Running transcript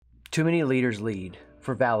Too many leaders lead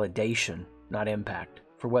for validation, not impact,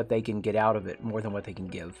 for what they can get out of it more than what they can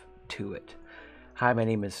give to it. Hi, my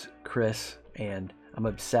name is Chris, and I'm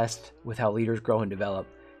obsessed with how leaders grow and develop,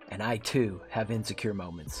 and I too have insecure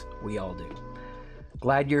moments. We all do.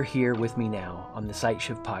 Glad you're here with me now on the Sight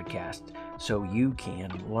Shift podcast so you can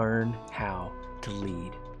learn how to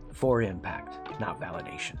lead for impact, not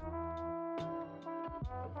validation.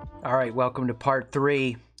 All right, welcome to part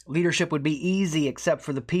 3. Leadership would be easy except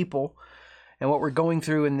for the people. And what we're going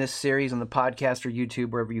through in this series on the podcast or YouTube,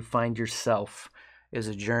 wherever you find yourself, is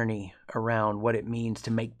a journey around what it means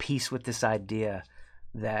to make peace with this idea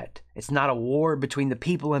that it's not a war between the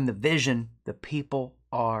people and the vision. The people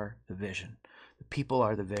are the vision. The people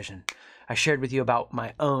are the vision. I shared with you about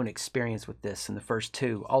my own experience with this in the first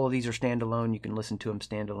 2. All of these are standalone. You can listen to them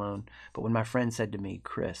standalone. But when my friend said to me,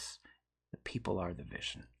 Chris, the people are the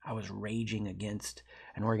vision, I was raging against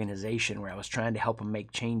an organization where I was trying to help them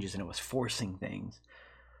make changes and it was forcing things.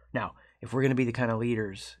 Now, if we're going to be the kind of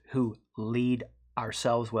leaders who lead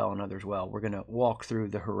ourselves well and others well, we're going to walk through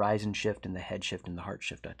the horizon shift and the head shift and the heart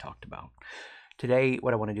shift I talked about. Today,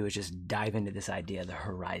 what I want to do is just dive into this idea, the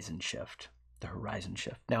horizon shift. The horizon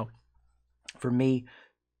shift. Now, for me,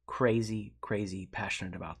 crazy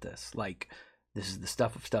passionate about this. This is the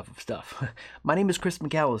stuff of stuff. My name is Chris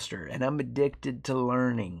McAllister, and I'm addicted to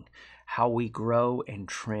learning how we grow and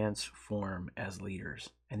transform as leaders,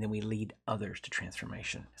 and then we lead others to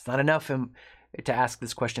transformation. It's not enough to ask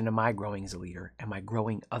this question, am I growing as a leader? Am I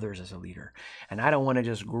growing others as a leader? And I don't want to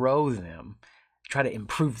just grow them, try to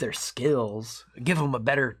improve their skills, give them a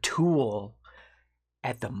better tool.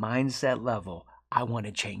 At the mindset level, I want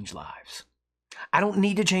to change lives. I don't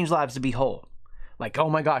need to change lives to be whole. Like,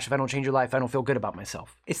 oh my gosh, if I don't change your life, I don't feel good about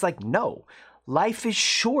myself. It's like, no, life is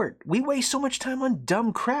short. We waste so much time on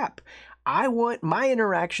dumb crap. I want my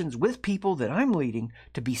interactions with people that I'm leading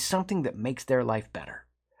to be something that makes their life better.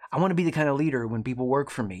 I want to be the kind of leader when people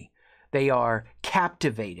work for me, they are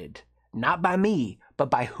captivated, not by me,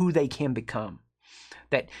 but by who they can become.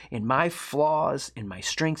 That in my flaws, in my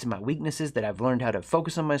strengths, and my weaknesses, that I've learned how to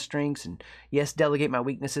focus on my strengths and, yes, delegate my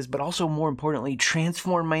weaknesses, but also, more importantly,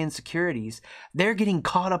 transform my insecurities. They're getting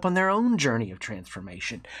caught up on their own journey of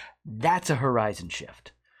transformation. That's a horizon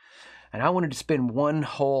shift. And I wanted to spend one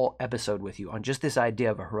whole episode with you on just this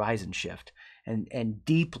idea of a horizon shift and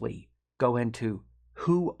deeply go into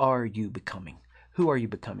who are you becoming? Who are you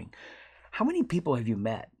becoming? How many people have you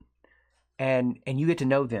met? And you get to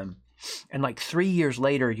know them. And 3 years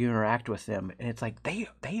later, you interact with them, and it's like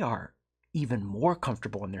they are even more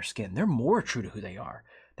comfortable in their skin. They're more true to who they are.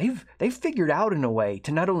 They've figured out in a way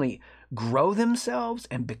to not only grow themselves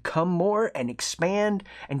and become more and expand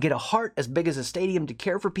and get a heart as big as a stadium to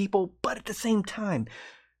care for people, but at the same time,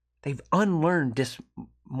 they've unlearned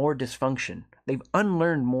more dysfunction. They've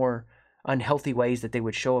unlearned more unhealthy ways that they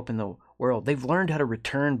would show up in the world. They've learned how to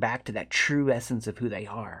return back to that true essence of who they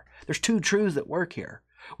are. There's 2 truths that work here.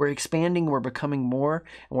 We're expanding, we're becoming more,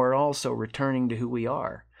 and we're also returning to who we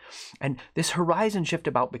are. And this horizon shift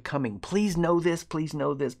about becoming, please know this, please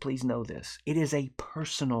know this, please know this. It is a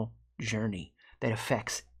personal journey that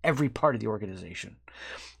affects every part of the organization.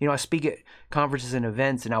 I speak at conferences and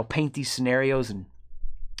events, and I'll paint these scenarios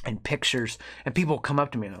and pictures, and people come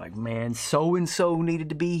up to me and they're like, man, so-and-so needed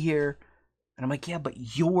to be here. And I'm like, yeah, but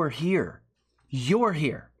you're here. You're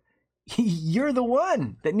here. You're the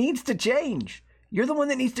one that needs to change. You're the one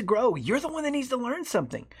that needs to grow. You're the one that needs to learn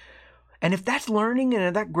something. And if that's learning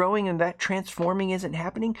and that growing and that transforming isn't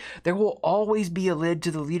happening, there will always be a lid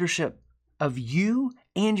to the leadership of you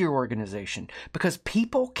and your organization, because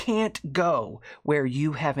people can't go where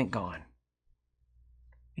you haven't gone.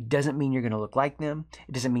 It doesn't mean you're going to look like them.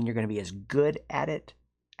 It doesn't mean you're going to be as good at it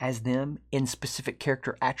as them in specific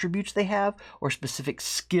character attributes they have or specific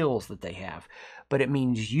skills that they have. But it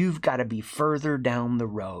means you've got to be further down the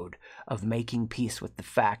road of making peace with the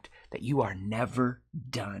fact that you are never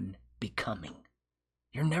done becoming.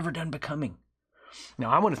 You're never done becoming. Now,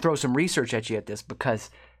 I want to throw some research at you at this because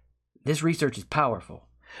this research is powerful.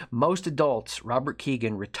 Most adults, Robert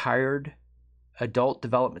Kegan, retired adult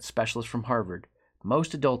development specialist from Harvard,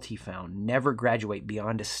 most adults, he found, never graduate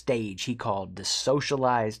beyond a stage he called the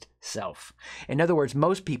socialized self. In other words,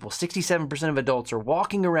 most people, 67% of adults, are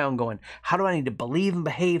walking around going, how do I need to believe and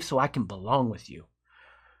behave so I can belong with you?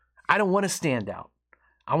 I don't want to stand out.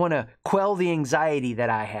 I want to quell the anxiety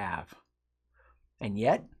that I have. And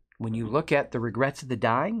yet, when you look at the regrets of the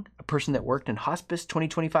dying, a person that worked in hospice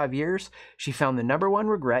 25 years, she found the number one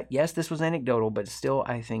regret. Yes, this was anecdotal, but still,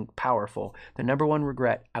 I think, powerful. The number one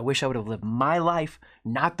regret, I wish I would have lived my life,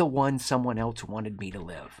 not the one someone else wanted me to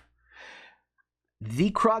live.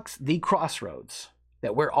 The crux, the crossroads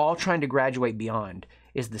that we're all trying to graduate beyond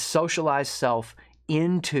is the socialized self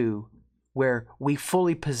into where we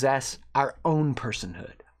fully possess our own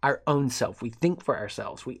personhood, our own self. We think for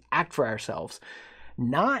ourselves. We act for ourselves.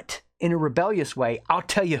 Not in a rebellious way, I'll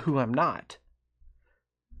tell you who I'm not,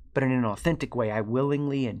 but in an authentic way, I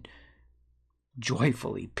willingly and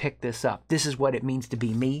joyfully pick this up. This is what it means to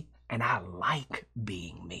be me, and I like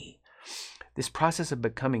being me. This process of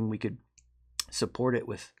becoming, we could support it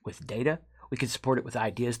with data. We could support it with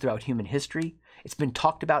ideas throughout human history. It's been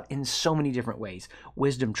talked about in so many different ways.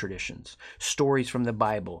 Wisdom traditions, stories from the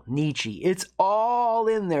Bible, Nietzsche. It's all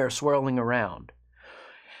in there swirling around.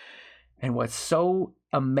 And what's so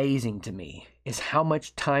amazing to me is how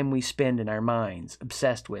much time we spend in our minds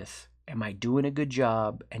obsessed with, am I doing a good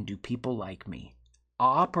job and do people like me?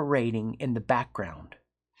 Operating in the background.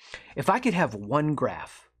 If I could have one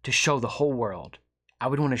graph to show the whole world, I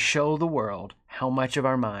would want to show the world how much of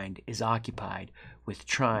our mind is occupied with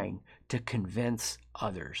trying to convince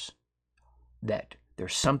others that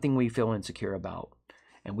there's something we feel insecure about,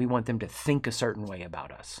 and we want them to think a certain way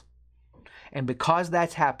about us. And because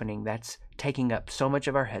that's happening, that's taking up so much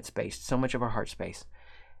of our headspace, so much of our heart space,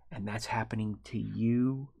 and that's happening to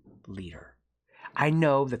you, leader. I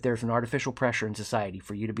know that there's an artificial pressure in society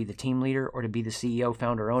for you to be the team leader or to be the CEO,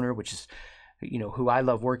 founder, owner, which is, who I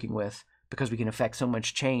love working with, because we can affect so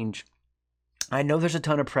much change. I know there's a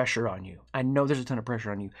ton of pressure on you.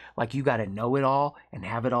 Like you got to know it all and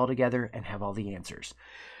have it all together and have all the answers.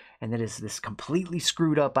 And that is this completely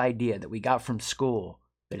screwed up idea that we got from school,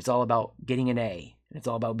 that it's all about getting an A and it's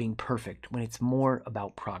all about being perfect, when it's more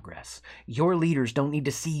about progress. Your leaders don't need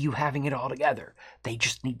to see you having it all together. They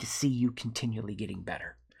just need to see you continually getting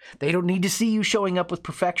better. They don't need to see you showing up with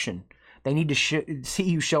perfection. They need to see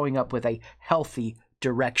you showing up with a healthy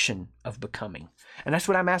direction of becoming. And that's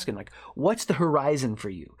what I'm asking. Like, what's the horizon for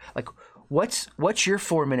you? Like, what's your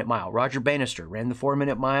 4-minute mile? Roger Bannister ran the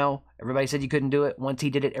 4-minute mile. Everybody said you couldn't do it. Once he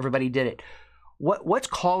did it, everybody did it. What's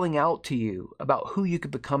calling out to you about who you could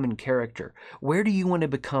become in character? Where do you want to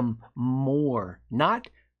become more? Not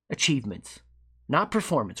achievements, not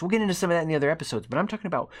performance. We'll get into some of that in the other episodes, but I'm talking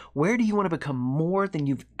about where do you want to become more than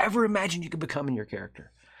you've ever imagined you could become in your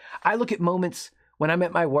character? I look at moments when I'm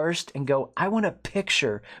at my worst and go, I want to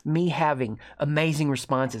picture me having amazing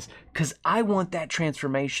responses because I want that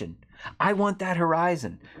transformation. I want that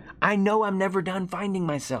horizon. I know I'm never done finding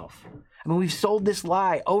myself. I mean, we've sold this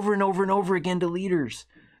lie over and over and over again to leaders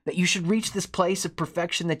that you should reach this place of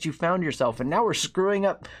perfection that you found yourself. And now we're screwing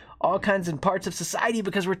up all kinds of parts of society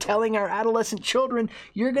because we're telling our adolescent children,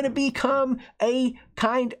 you're going to become a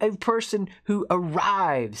kind of person who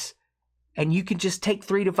arrives. And you can just take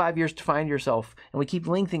 3 to 5 years to find yourself. And we keep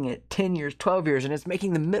lengthening it 10 years, 12 years. And it's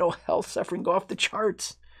making the mental health suffering go off the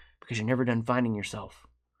charts because you're never done finding yourself.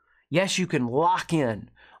 Yes, you can lock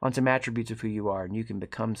in on some attributes of who you are and you can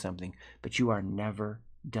become something, but you are never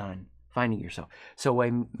done finding yourself.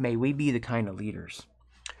 So may we be the kind of leaders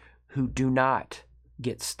who do not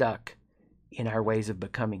get stuck in our ways of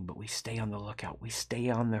becoming, but we stay on the lookout. We stay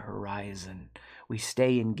on the horizon. We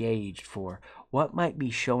stay engaged for what might be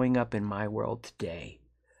showing up in my world today.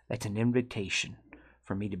 That's an invitation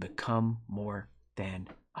for me to become more than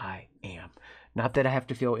I am. Not that I have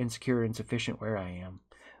to feel insecure or insufficient where I am,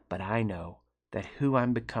 but I know that who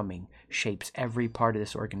I'm becoming shapes every part of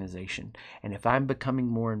this organization. And if I'm becoming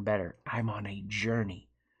more and better, I'm on a journey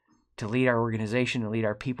to lead our organization and lead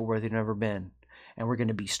our people where they've never been. And we're going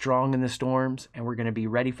to be strong in the storms, and we're going to be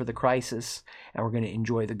ready for the crisis, and we're going to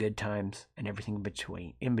enjoy the good times and everything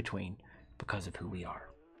in between because of who we are.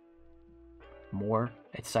 More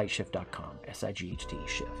at sightshift.com, SIGHT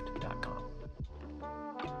shift.com.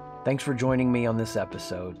 Thanks for joining me on this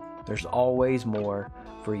episode. There's always more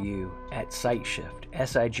for you at SightShift,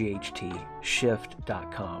 SIGHT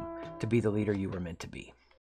shift.com, to be the leader you were meant to be.